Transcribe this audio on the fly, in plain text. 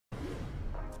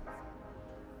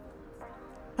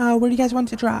Where do you guys want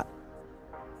to drop?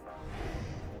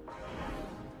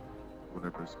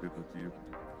 Whatever's good with you.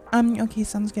 Okay,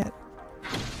 sounds good.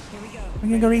 Here we go. We're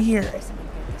gonna go right here.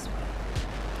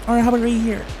 Or how about right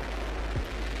here?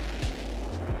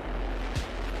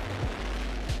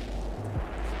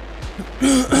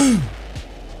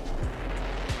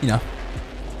 You know.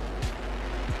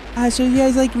 So you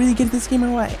guys like really good at this game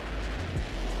or what?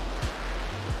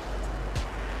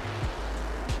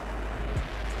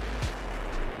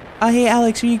 Hey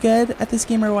Alex, are you good at this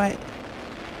game or what?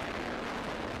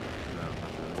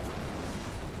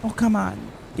 Oh, come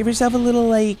on. Give yourself a little,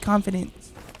 like,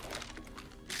 confidence.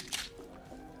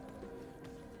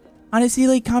 Honestly,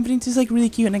 like, confidence is, like, really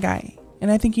cute in a guy.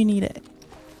 And I think you need it.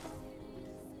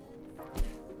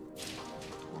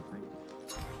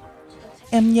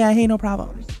 Yeah, hey, no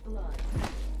problem.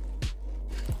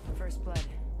 First blood.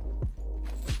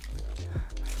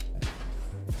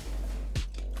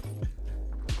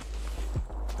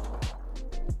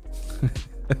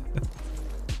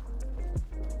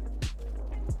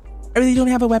 I really don't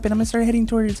have a weapon. I'm gonna start heading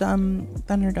towards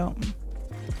Thunderdome.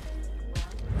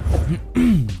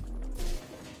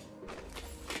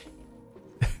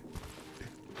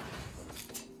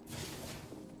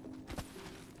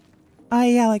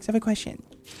 Hi Alex, I have a question.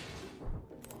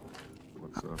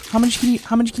 What's up? How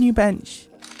much can you bench?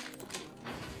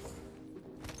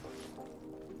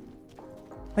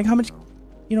 Like how much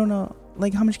you don't know,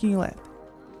 like how much can you lift?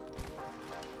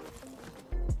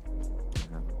 I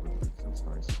haven't lifted since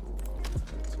high school. I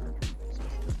had surgery,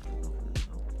 so I don't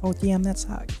know. Oh damn, that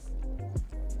sucks.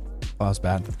 Oh, that's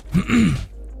bad.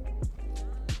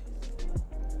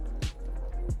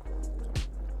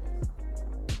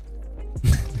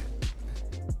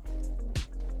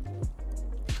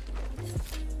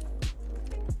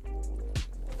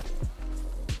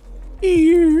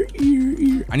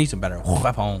 I need some better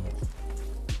weapons.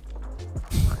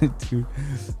 Dude.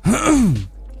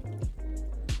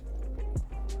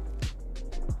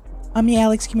 Yeah,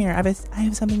 Alex, come here. I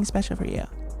have something special for you.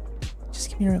 Just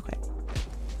come here real quick.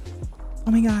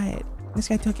 Oh my god, this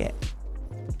guy took it.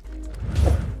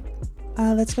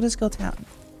 Let's go to Skull Town.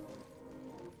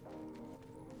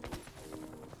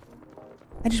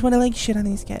 I just want to like shit on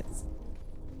these kids.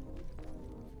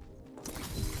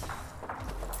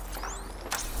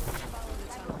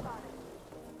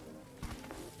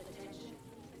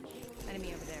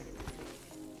 Enemy over there.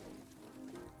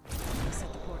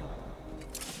 Set the portal.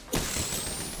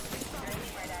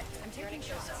 I'm taking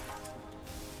shots.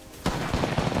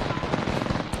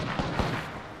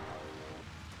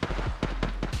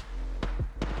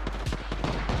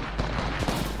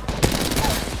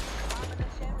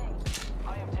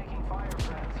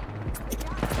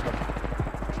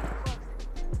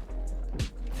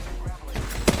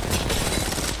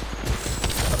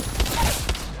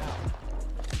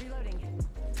 Reloading.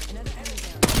 Another enemy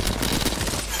down.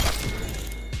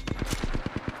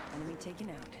 Enemy taken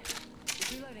out.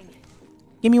 Reloading.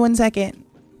 Give me 1 second.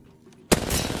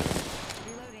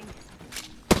 Reloading.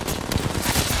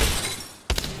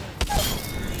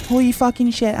 Holy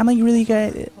fucking shit, I'm like really good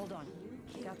at it. Hold on.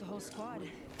 Got the whole squad.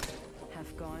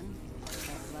 Half gone,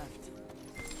 half left.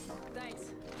 Thanks.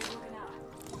 Keep looking out.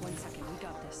 1 second, we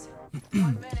got this.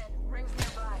 1 minute. Rings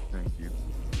nearby. Thank you.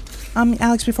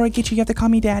 Alex, before I get you, you have to call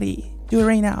me daddy. Do it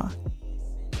right now.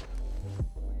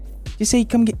 Just say,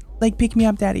 come get, like, pick me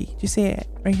up, daddy. Just say it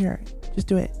right here. Just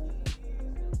do it.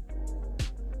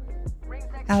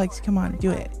 Alex, come on, do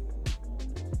it.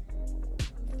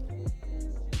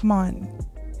 Come on.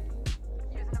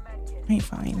 I ain't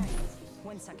fine.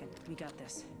 1 second, we got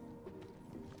this.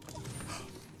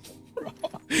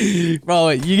 Bro,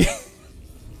 you. 3-0.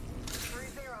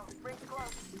 Rings close.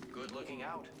 Good looking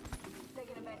out.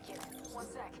 Taking a med kit. 1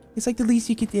 sec. It's like the least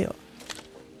you could do.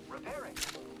 Repairing.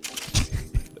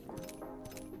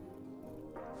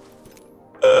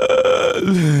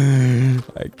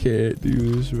 I can't do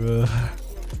this, bro.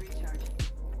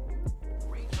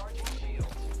 Recharging shield.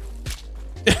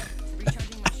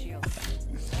 Recharging my shield.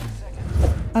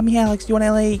 Yeah, Alex, do you want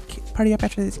to, like, party up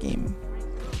after this game?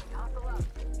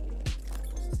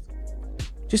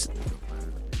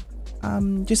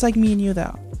 Just like me and you,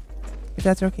 though. If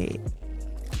that's okay.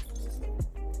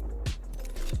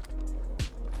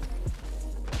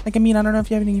 Like, I mean, I don't know if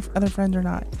you have any other friends or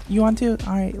not. You want to?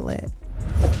 Alright, lit.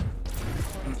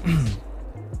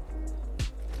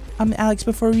 Alex,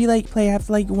 before we, like, play, I have,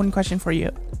 like, one question for you.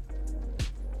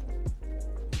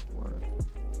 What?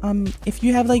 If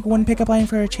you have, like, one pickup line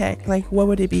for a chick, like, what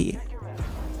would it be?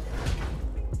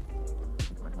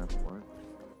 If I have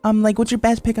what? Like, what's your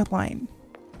best pickup line?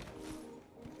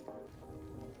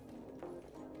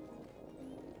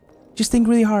 Just think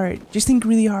really hard. Just think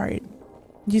really hard.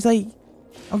 Just like,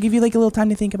 I'll give you like a little time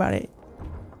to think about it.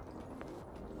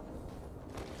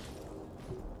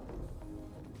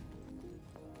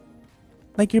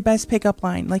 Like your best pickup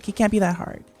line. Like it can't be that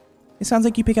hard. It sounds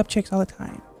like you pick up chicks all the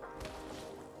time.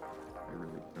 I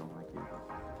really don't like you.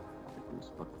 Like it was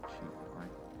fucking cheap, right?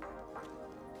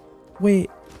 Wait.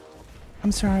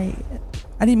 I'm sorry.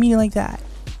 I didn't mean it like that.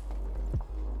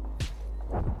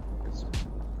 It's,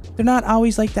 They're not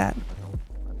always like that. I don't.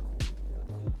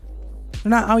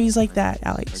 They're not always like that, I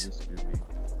Alex. just do me.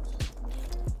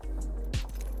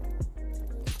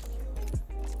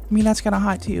 I mean, that's kind of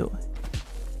hot too.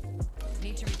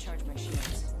 Need to recharge my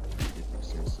shields. If you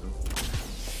say so.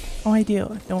 Oh, I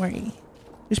do. Don't worry.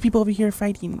 There's people over here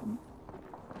fighting.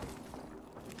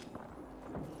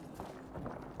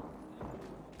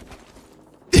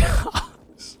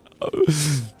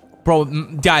 Bro,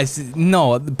 guys,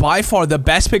 no, by far the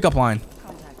best pickup line.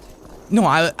 Contact. No,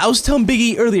 I was telling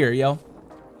Biggie earlier, yo.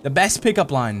 The best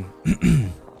pickup line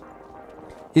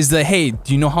is the, hey,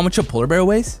 do you know how much a polar bear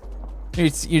weighs?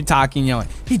 You're talking, yo.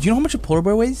 Hey, do you know how much a polar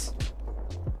bear weighs?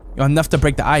 Yo, enough to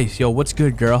break the ice. Yo, what's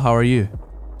good, girl? How are you?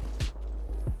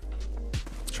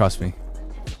 Trust me.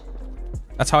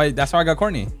 That's how I got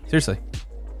Courtney. Seriously.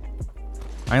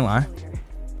 I ain't lying. Leader.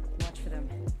 Watch for them.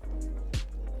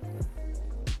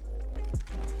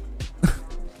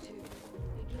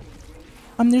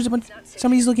 There's a bunch.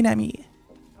 Somebody's looking at me.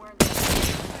 We're in the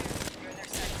You're in their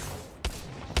sights.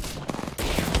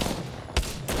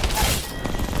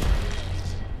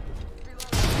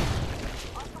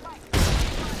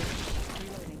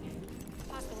 Reloading.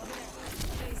 Hostile over there.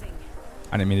 Phasing.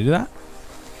 I didn't mean to do that.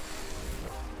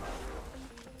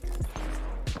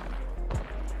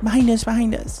 Behind us.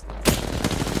 Behind us.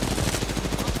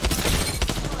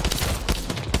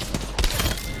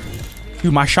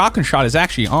 Dude, my shotgun shot is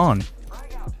actually on.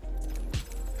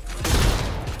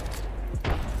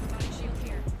 Body shield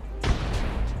here.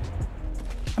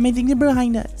 I think they're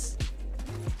behind us.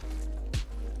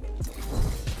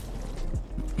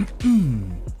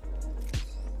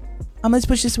 Let's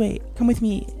push this way. Come with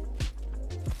me.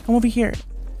 Come over here.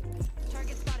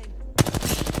 Target spotted.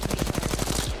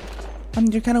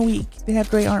 They're kind of weak. They have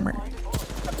gray armor.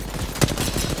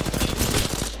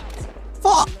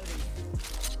 Fuck!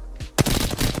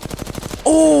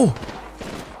 Oh!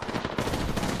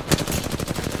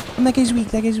 That guy's weak.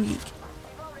 That guy's weak.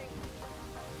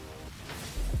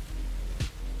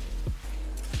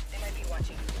 They might be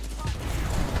watching.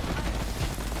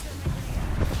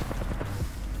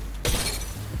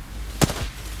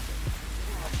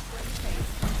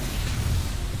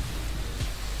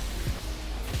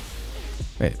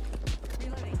 Wait.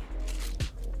 Reloading.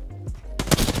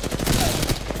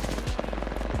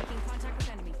 Making contact with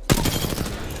enemy.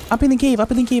 Up in the cave.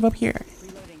 Up in the cave. Up here.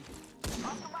 Reloading.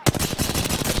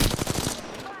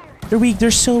 They're weak. They're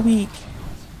so weak.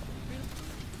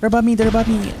 They're above me. They're above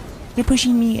me. They're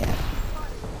pushing me.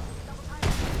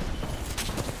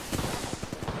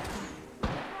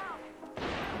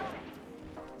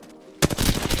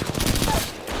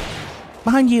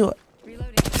 Behind you.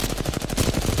 Reloading.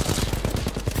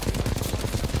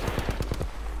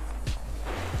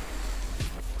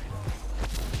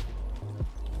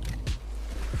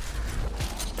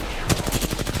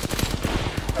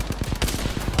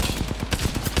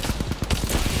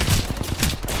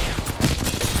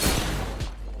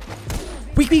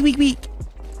 Weak.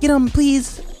 Get him,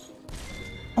 please.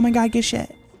 Oh my god, get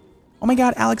shit. Oh my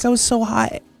god, Alex, that was so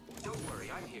hot. Don't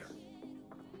worry, I'm here.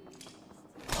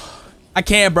 I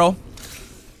can't, bro.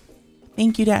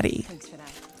 Thank you, Daddy. Thanks for that.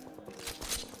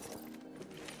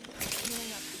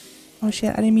 Healing up. Oh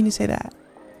shit, I didn't mean to say that.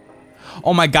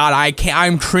 Oh my god, I can't.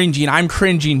 I'm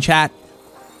cringing, chat.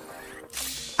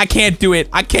 I can't do it.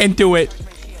 I can't do it.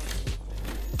 My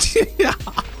shield.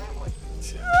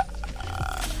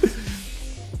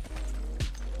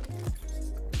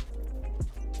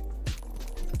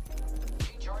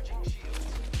 Recharging shields.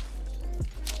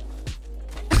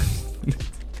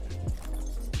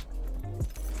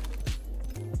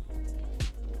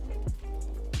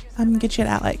 Good shit,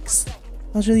 Alex.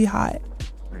 That was really hot.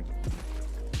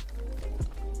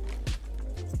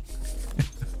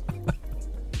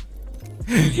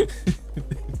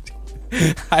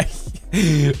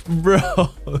 Bro.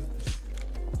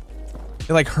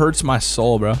 It like hurts my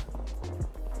soul, bro.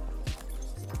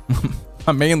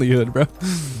 My manlyhood, bro.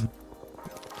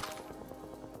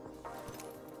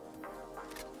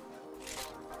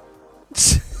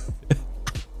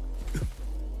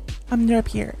 They're up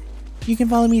here. You can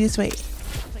follow me this way.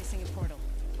 Placing a portal.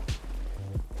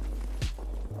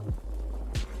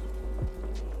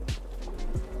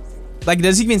 Like, it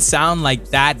doesn't even sound like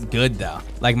that good though.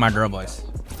 Like my girl voice.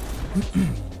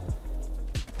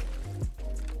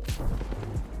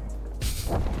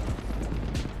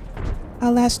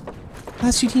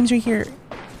 Last two teams right here.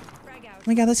 Oh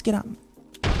my god, let's get them.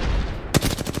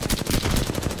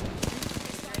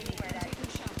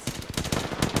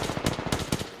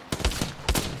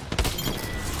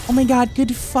 Oh my god,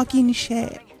 good fucking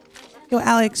shit. Yo,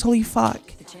 Alex, holy fuck.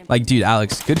 Like, dude,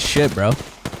 Alex, good shit, bro.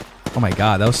 Oh my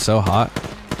god, that was so hot.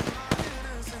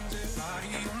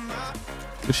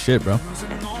 Good shit, bro.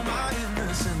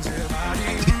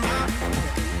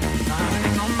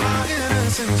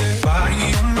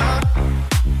 Body on my